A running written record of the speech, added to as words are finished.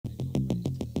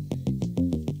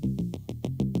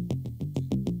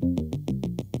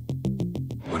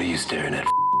you staring at?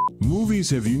 Movies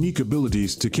have unique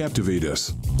abilities to captivate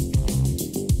us,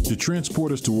 to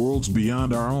transport us to worlds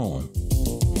beyond our own.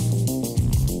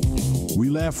 We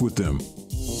laugh with them.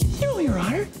 Your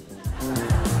Honor.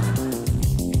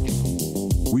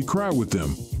 We cry with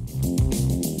them.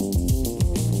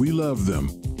 We love them.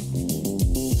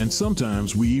 And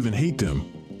sometimes we even hate them.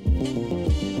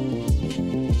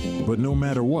 But no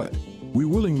matter what, we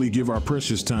willingly give our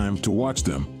precious time to watch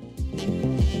them.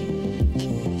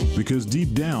 Because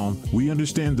deep down, we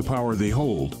understand the power they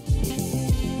hold.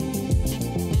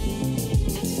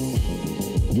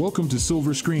 Welcome to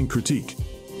Silver Screen Critique,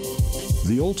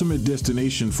 the ultimate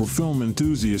destination for film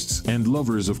enthusiasts and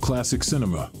lovers of classic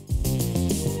cinema.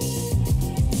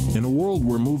 In a world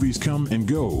where movies come and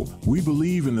go, we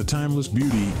believe in the timeless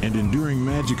beauty and enduring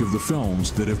magic of the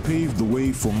films that have paved the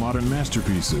way for modern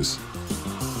masterpieces.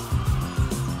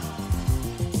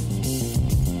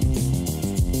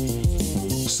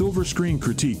 Silver Screen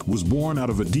Critique was born out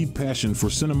of a deep passion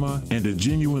for cinema and a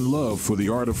genuine love for the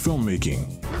art of filmmaking.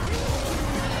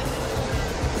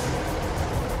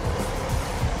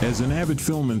 As an avid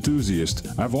film enthusiast,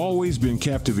 I've always been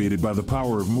captivated by the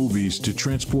power of movies to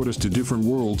transport us to different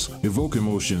worlds, evoke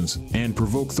emotions, and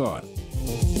provoke thought.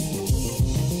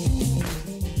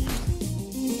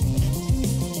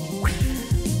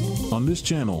 On this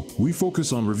channel, we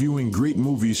focus on reviewing great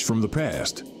movies from the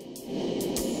past.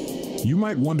 You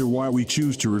might wonder why we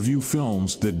choose to review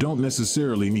films that don't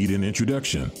necessarily need an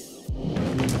introduction.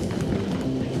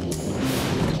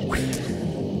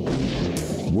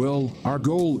 Well, our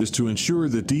goal is to ensure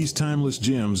that these timeless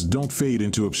gems don't fade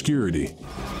into obscurity.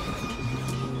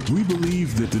 We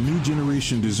believe that the new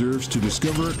generation deserves to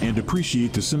discover and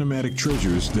appreciate the cinematic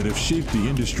treasures that have shaped the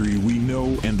industry we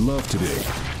know and love today.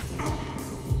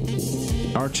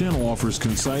 Our channel offers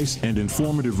concise and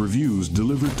informative reviews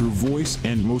delivered through voice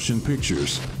and motion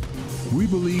pictures. We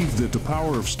believe that the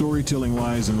power of storytelling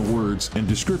lies in the words and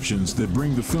descriptions that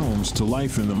bring the films to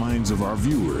life in the minds of our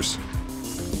viewers.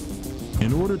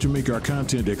 In order to make our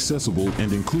content accessible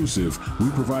and inclusive, we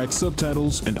provide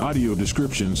subtitles and audio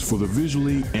descriptions for the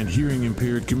visually and hearing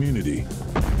impaired community.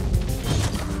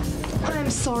 I'm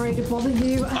sorry to bother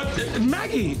you.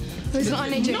 Maggie! Listen, I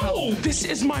need your help. No! This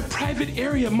is my private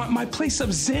area, my place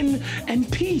of zen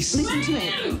and peace. Listen to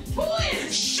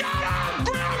me. Shut up,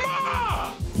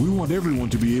 Grandma! We want everyone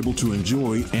to be able to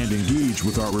enjoy and engage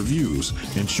with our reviews,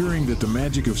 ensuring that the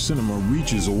magic of cinema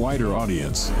reaches a wider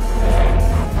audience.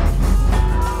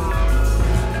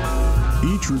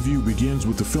 Each review begins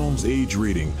with the film's age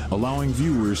rating, allowing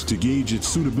viewers to gauge its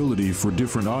suitability for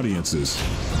different audiences.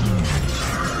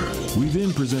 We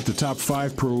then present the top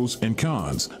 5 pros and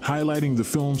cons, highlighting the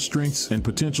film's strengths and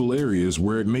potential areas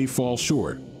where it may fall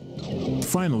short.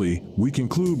 Finally, we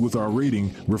conclude with our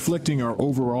rating, reflecting our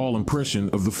overall impression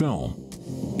of the film.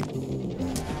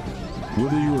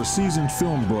 Whether you're a seasoned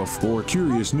film buff or a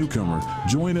curious newcomer,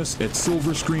 join us at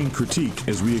Silver Screen Critique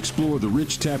as we explore the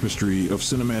rich tapestry of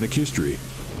cinematic history.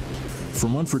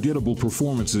 From unforgettable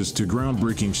performances to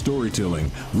groundbreaking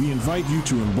storytelling, we invite you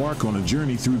to embark on a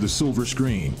journey through the silver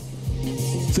screen.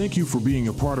 Thank you for being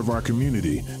a part of our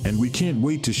community, and we can't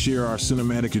wait to share our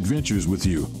cinematic adventures with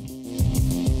you.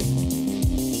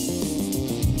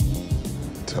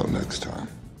 Till next time.